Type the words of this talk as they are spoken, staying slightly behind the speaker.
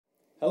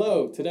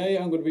Hello, today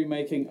I'm going to be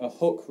making a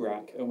hook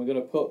rack and we're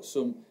going to put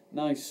some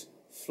nice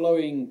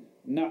flowing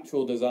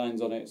natural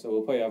designs on it. So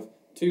we'll probably have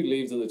two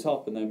leaves at the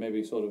top and then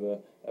maybe sort of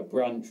a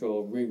branch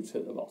or root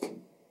at the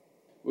bottom.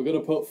 We're going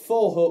to put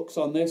 4 hooks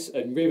on this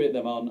and rivet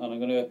them on, and I'm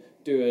going to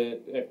do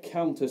a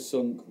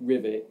countersunk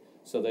rivet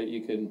so that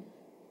you can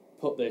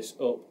put this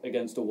up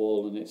against a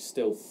wall and it's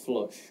still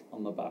flush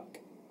on the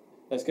back.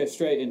 Let's get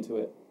straight into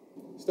it.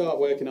 Start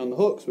working on the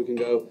hooks. We can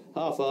go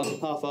half on,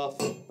 half off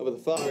over the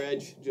far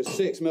edge, just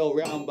 6mm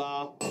round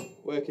bar,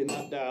 working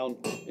that down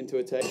into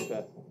a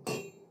taper.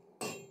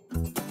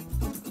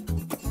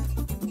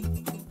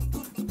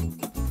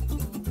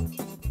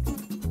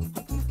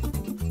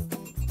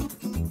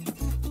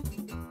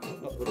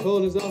 Knock the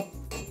corners off,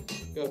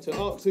 go to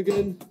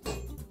octagon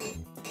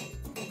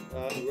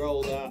and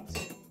roll that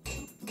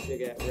to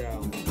get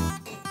round.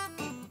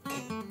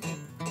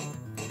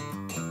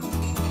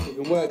 We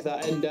can work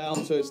that end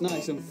down so it's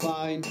nice and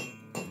fine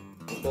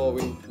before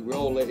we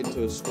roll it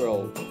into a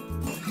scroll.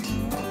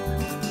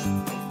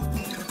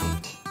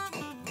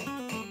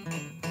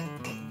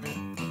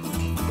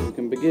 So we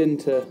can begin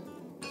to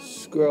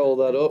scroll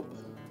that up,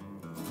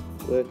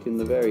 working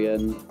the very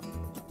end.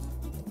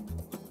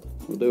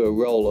 We'll do a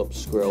roll-up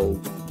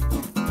scroll.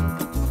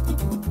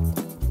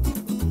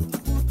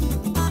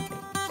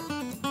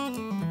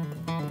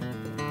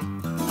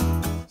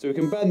 So we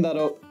can bend that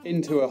up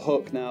into a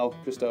hook now,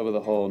 just over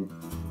the horn.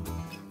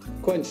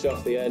 Quenched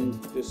off the end,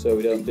 just so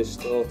we don't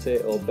distort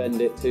it or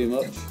bend it too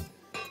much.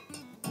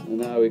 And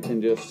now we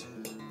can just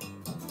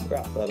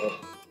wrap that up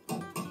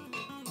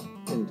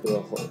into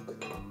a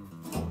hook.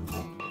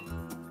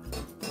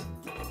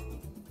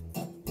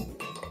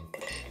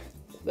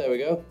 There we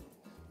go,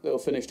 little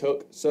finished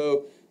hook.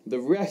 So the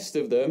rest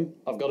of them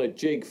I've got a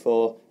jig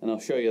for, and I'll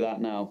show you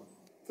that now.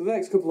 For the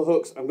next couple of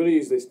hooks I'm going to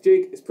use this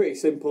jig. It's pretty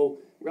simple.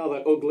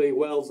 Rather ugly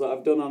welds that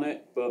I've done on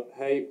it, but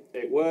hey,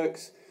 it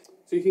works.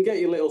 So you can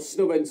get your little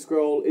snub end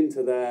scroll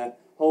into there,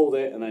 hold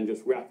it, and then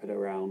just wrap it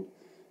around.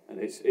 And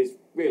it's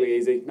really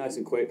easy, nice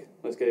and quick.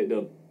 Let's get it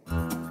done.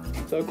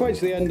 So quench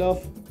the end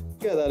off,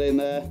 get that in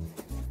there,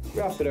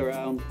 wrap it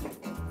around,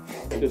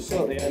 just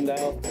sort the end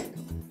out.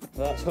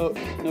 That's hook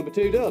number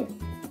 2 done.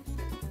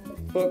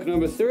 Hook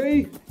number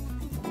 3.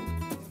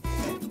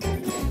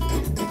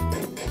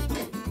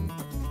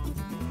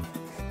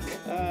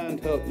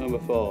 And hook number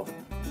 4.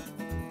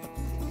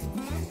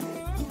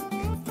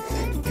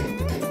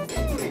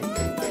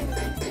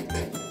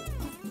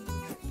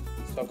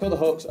 So I've cut the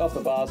hooks off the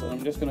bars and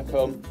I'm just going to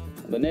come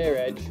on the near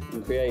edge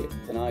and create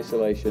an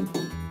isolation.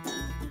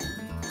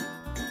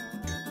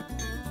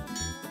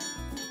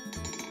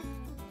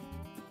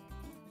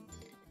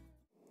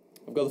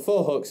 I've got the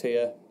 4 hooks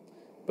here,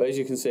 but as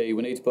you can see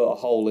we need to put a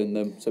hole in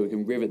them so we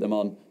can rivet them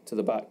on to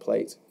the back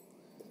plate.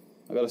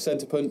 I've got a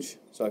centre punch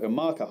so I can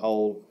mark a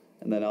hole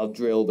and then I'll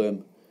drill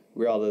them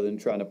rather than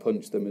trying to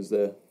punch them as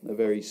they're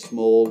very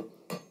small.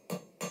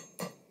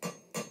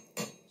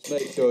 Just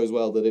make sure as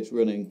well that it's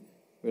running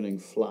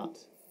flat.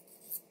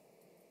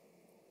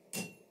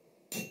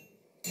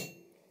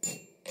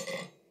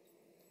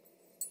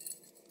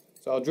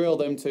 So I'll drill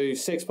them to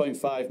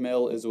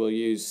 6.5mm as we'll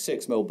use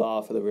 6mm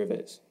bar for the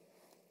rivets.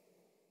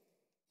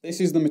 This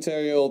is the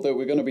material that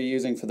we're going to be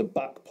using for the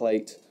back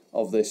plate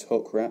of this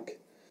hook rack.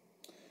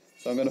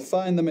 So I'm going to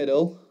find the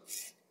middle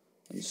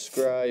and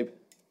scribe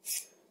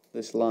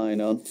this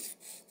line on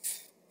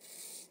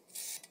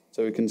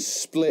so we can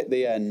split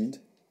the end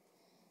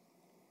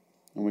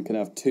and we can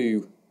have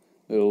 2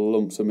 little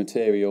lumps of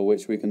material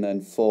which we can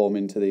then form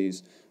into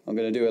these. I'm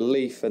going to do a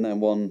leaf and then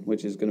one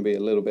which is going to be a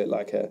little bit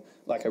like a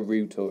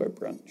root or a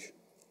branch.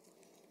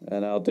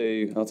 And I'll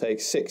take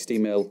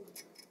 60mm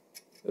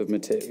of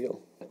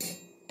material.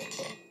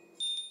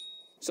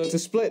 So to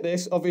split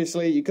this,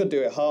 obviously you could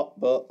do it hot,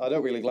 but I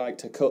don't really like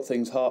to cut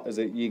things hot as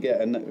you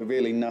get a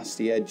really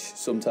nasty edge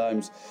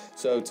sometimes.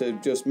 So to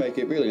just make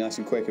it really nice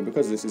and quick, and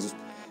because this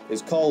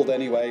is cold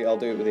anyway, I'll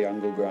do it with the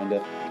angle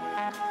grinder.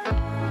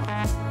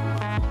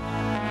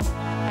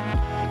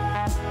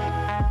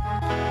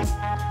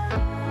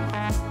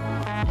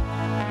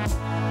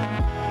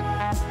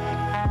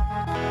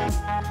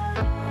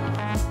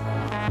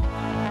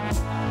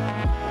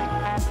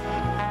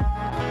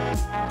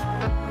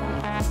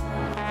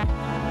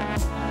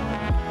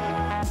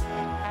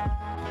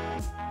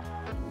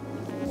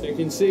 So you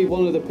can see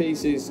one of the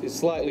pieces is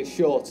slightly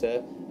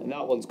shorter and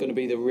that one's going to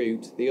be the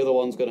root, the other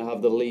one's going to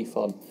have the leaf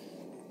on.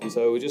 And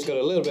so we just got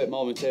a little bit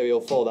more material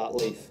for that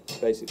leaf,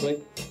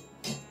 basically.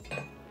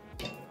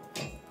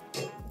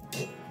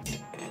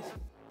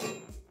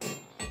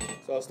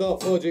 So I'll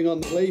start forging on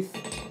the leaf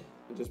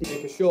and just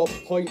make a short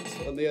point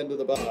on the end of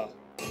the bar.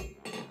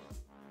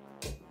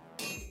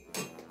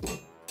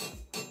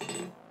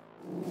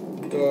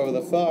 Go over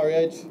the far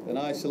edge and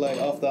isolate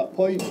off that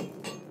point.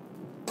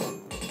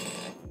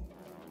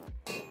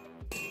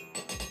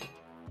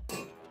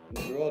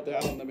 And draw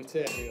down the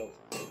material.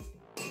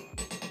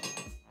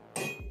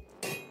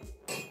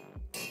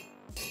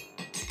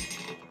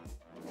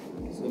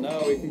 So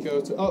now we can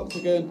go to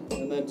octagon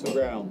and then to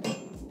round.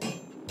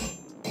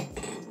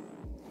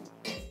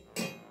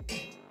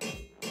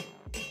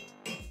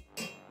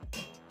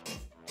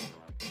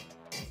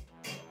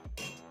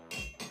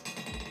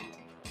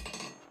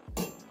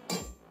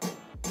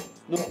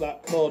 knock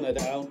that corner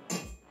down.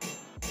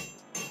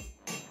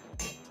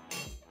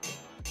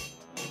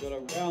 I've got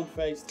a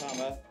round-faced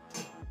hammer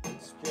and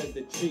spread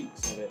the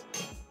cheeks of it,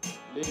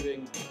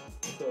 leaving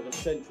sort of a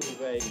central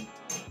vein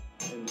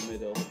in the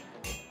middle.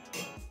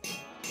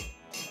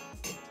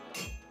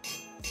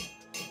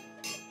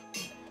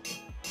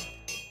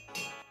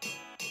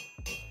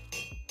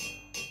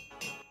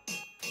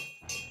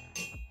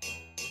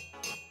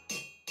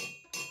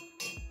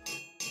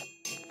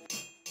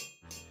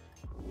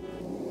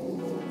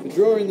 For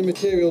drawing the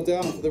material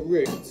down for the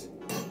root,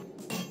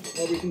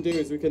 what we can do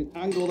is we can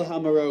angle the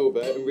hammer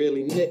over and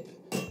really nip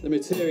the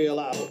material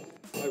out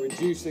by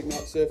reducing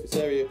that surface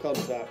area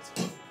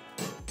contact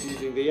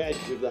using the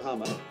edge of the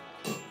hammer.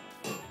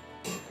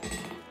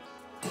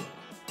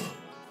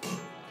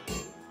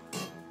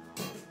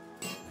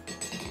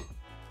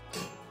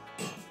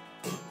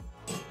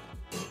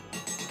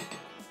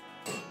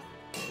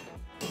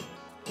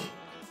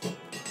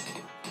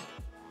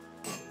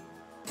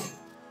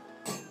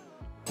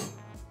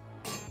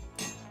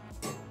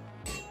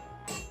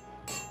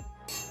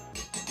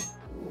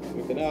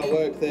 We can now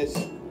work this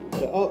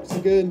to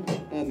octagon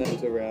and then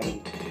to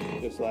round,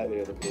 just like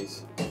the other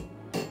piece.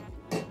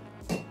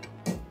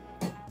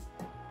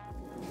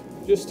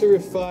 Just to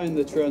refine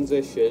the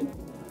transition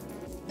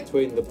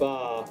between the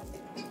bar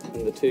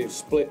and the two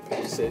split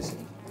pieces,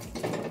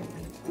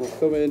 we'll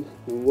come in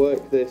and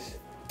work this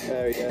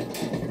area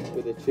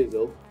with a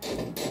chisel.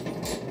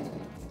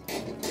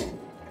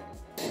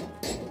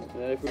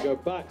 And then if we go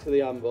back to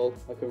the anvil,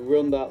 I can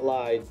run that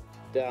line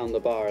down the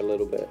bar a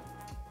little bit.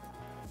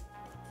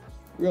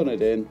 Run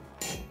it in.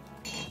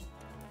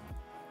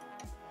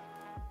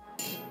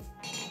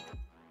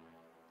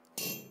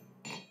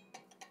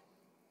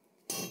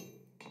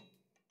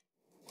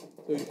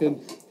 So we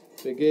can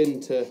begin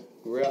to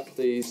wrap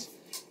these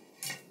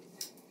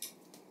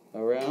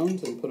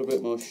around and put a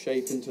bit more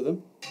shape into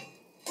them.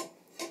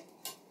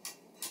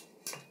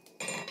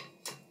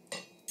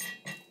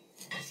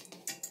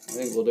 I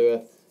think we'll do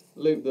a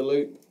loop the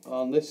loop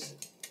on this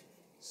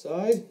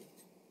side.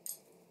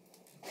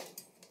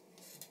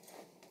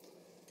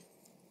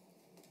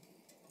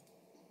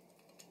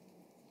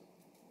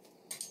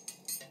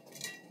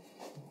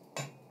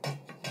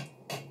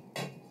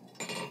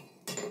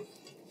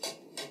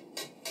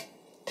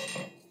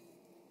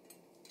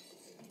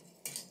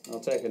 I'll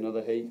take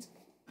another heat.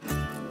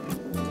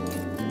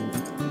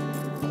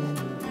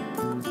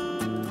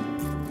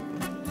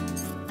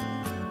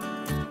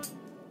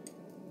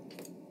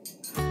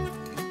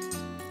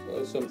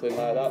 So something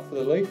like that for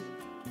the leaf.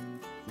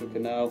 We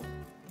can now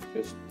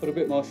just put a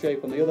bit more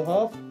shape on the other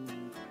half.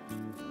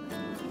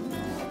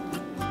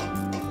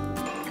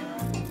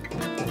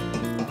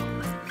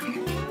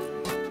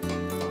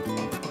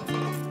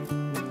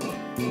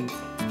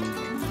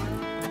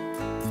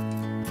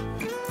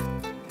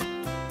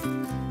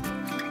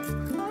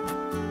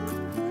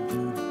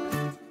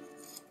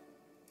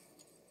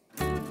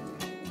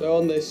 So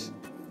on this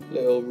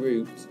little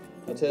root,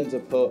 I tend to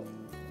put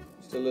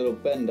just a little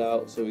bend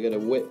out so we get a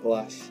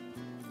whiplash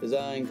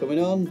design coming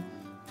on.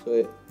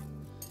 So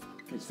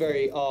it's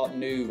very Art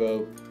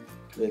Nouveau,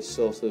 this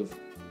sort of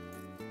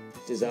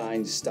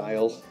design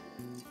style,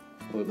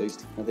 or at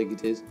least I think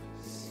it is.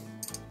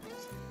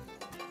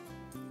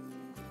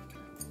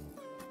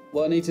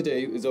 What I need to do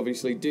is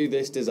obviously do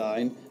this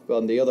design, but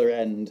on the other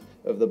end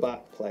of the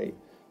back plate.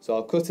 So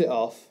I'll cut it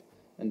off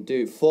and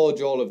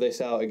forge all of this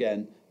out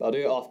again, but I'll do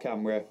it off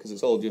camera because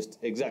it's all just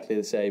exactly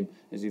the same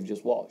as you've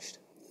just watched.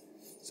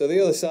 So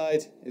the other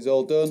side is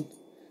all done.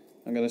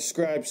 I'm going to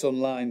scribe some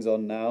lines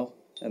on now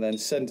and then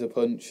centre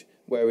punch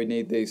where we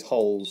need these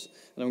holes.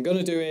 And I'm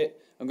going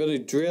to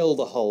drill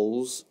the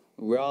holes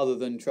rather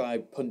than try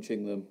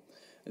punching them.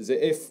 As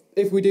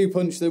if we do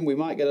punch them, we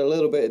might get a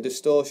little bit of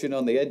distortion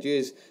on the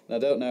edges, and I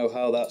don't know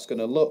how that's going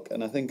to look,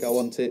 and I think I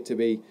want it to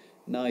be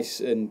nice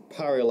and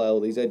parallel,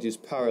 these edges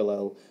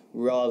parallel,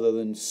 rather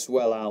than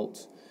swell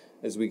out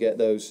as we get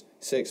those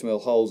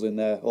 6mm holes in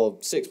there, or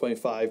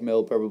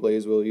 6.5mm probably,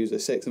 as we'll use a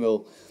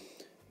 6mm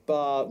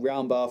bar,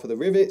 round bar for the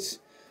rivets.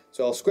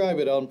 So I'll scribe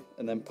it on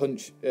and then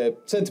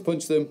centre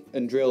punch them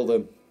and drill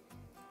them.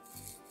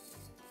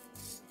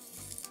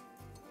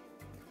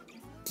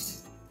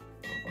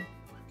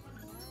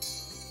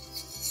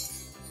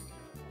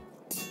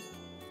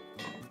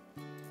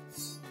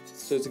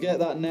 So to get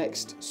that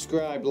next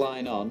scribe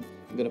line on,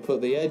 I'm going to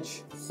put the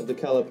edge of the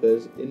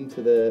calipers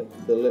into the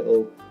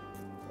little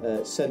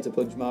centre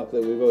punch mark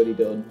that we've already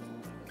done,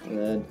 and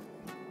then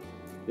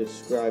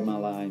just scribe my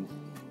line.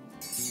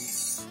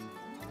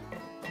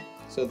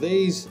 So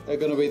these are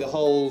going to be the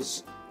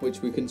holes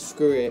which we can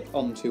screw it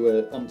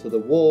onto the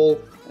wall,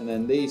 and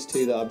then these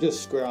two that I've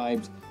just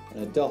scribed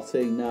and are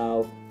dotting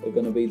now are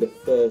going to be the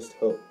first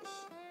hooks.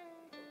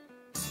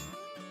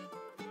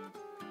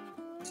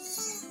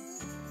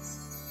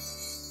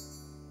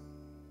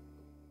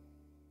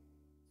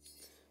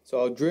 So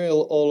I'll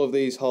drill all of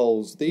these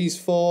holes. These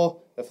 4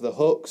 are for the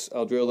hooks.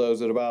 I'll drill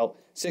those at about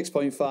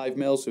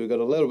 6.5mm, so we've got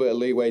a little bit of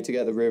leeway to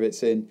get the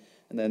rivets in.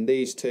 And then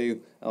these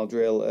 2 I'll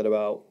drill at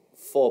about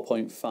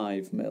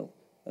 4.5mm.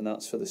 and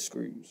that's for the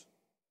screws.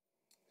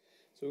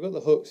 So we've got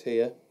the hooks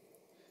here,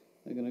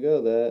 they're going to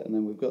go there, and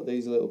then we've got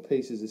these little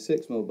pieces of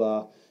 6mm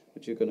bar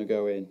which are going to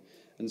go in.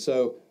 And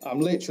so I'm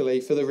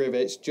literally, for the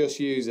rivets, just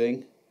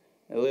using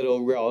a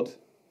little rod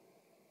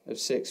of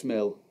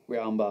 6mm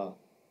round bar.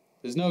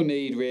 There's no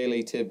need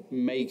really to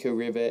make a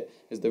rivet,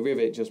 as the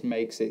rivet just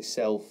makes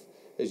itself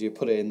as you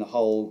put it in the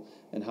hole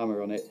and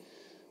hammer on it.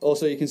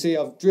 Also, you can see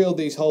I've drilled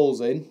these holes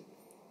in,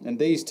 and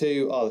these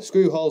two are the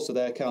screw holes, so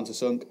they're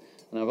countersunk,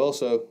 and I've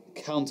also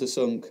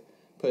countersunk,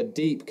 put a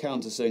deep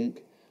countersunk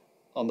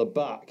on the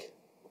back,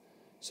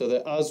 so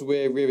that as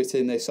we're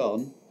riveting this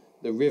on,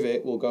 the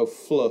rivet will go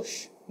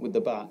flush with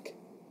the back,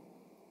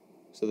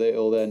 so that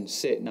it'll then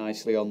sit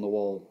nicely on the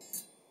wall.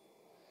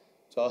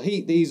 So I'll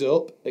heat these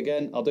up.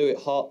 Again, I'll do it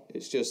hot.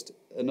 It's just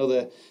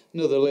another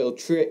little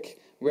trick.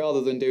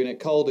 Rather than doing it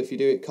cold, if you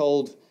do it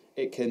cold,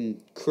 it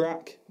can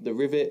crack the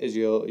rivet as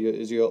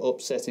you're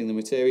upsetting the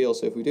material.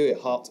 So if we do it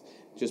hot,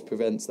 it just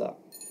prevents that.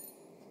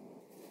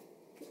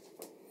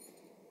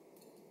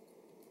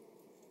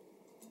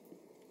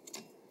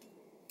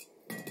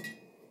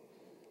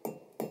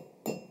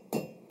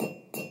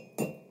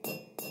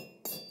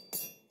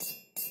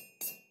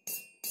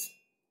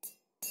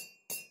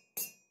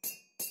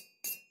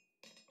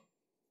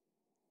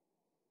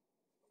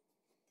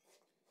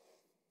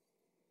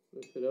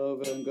 Flip it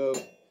over and go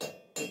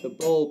with the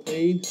ball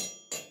peen.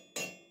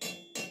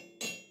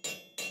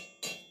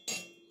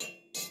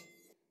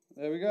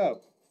 There we go,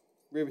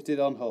 riveted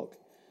on hook.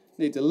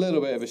 Needs a little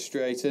bit of a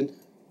straighten.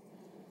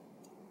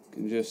 You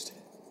can just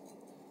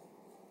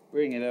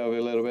bring it over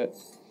a little bit.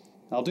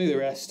 I'll do the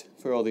rest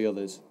for all the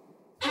others.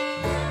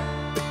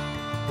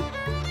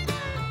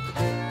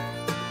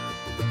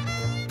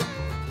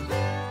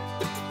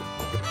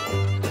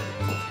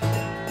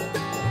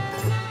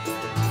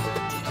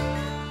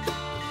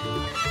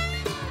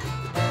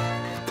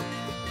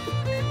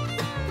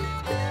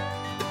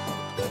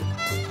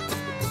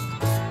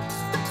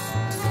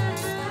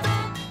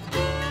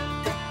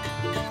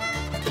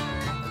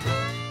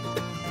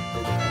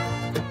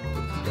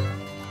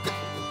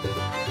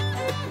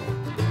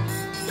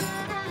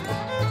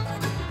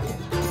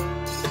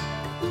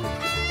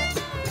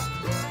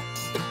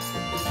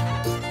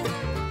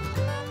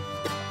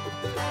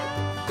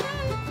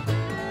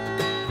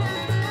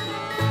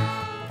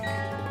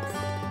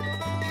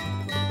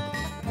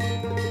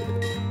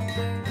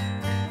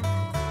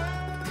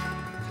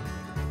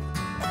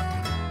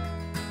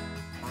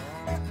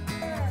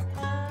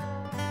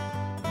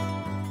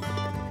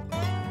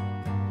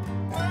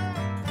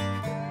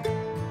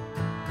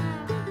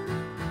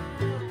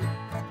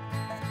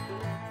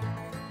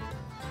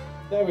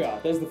 There we are,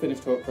 there's the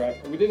finished hook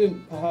rack. We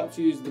didn't perhaps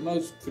use the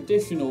most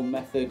traditional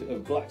method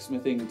of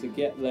blacksmithing to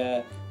get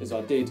there, as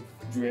I did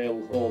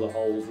drill all the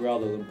holes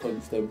rather than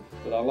punch them,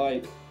 but I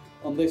like,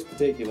 on this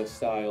particular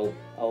style,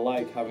 I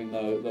like having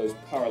those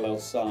parallel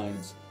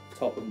sides,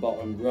 top and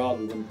bottom,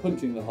 rather than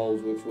punching the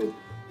holes, which would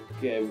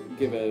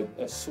give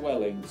a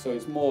swelling. So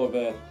it's more of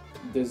a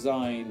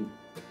design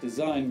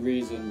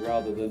reason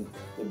rather than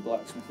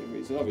blacksmithing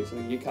reason.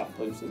 Obviously you can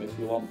punch them if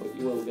you want, but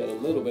you will get a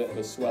little bit of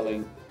a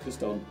swelling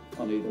just on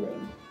either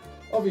end.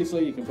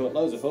 Obviously you can put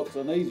loads of hooks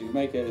on these. You can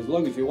make it as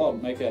long as you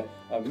want, make a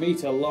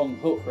metre long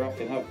hook rack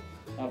and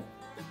have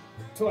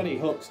 20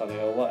 hooks on it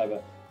or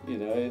whatever. You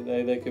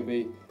know, they could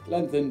be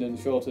lengthened and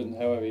shortened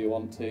however you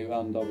want to,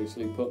 and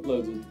obviously put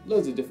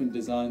loads of different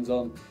designs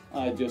on.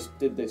 I just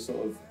did this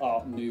sort of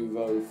Art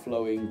Nouveau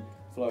flowing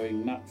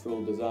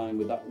natural design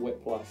with that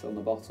whiplash on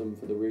the bottom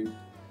for the root.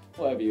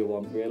 Whatever you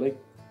want, really.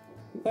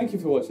 Thank you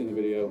for watching the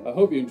video. I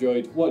hope you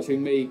enjoyed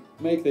watching me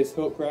make this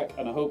hook rack,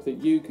 and I hope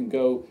that you can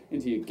go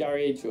into your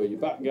garage or your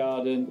back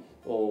garden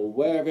or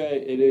wherever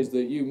it is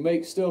that you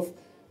make stuff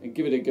and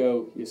give it a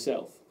go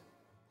yourself.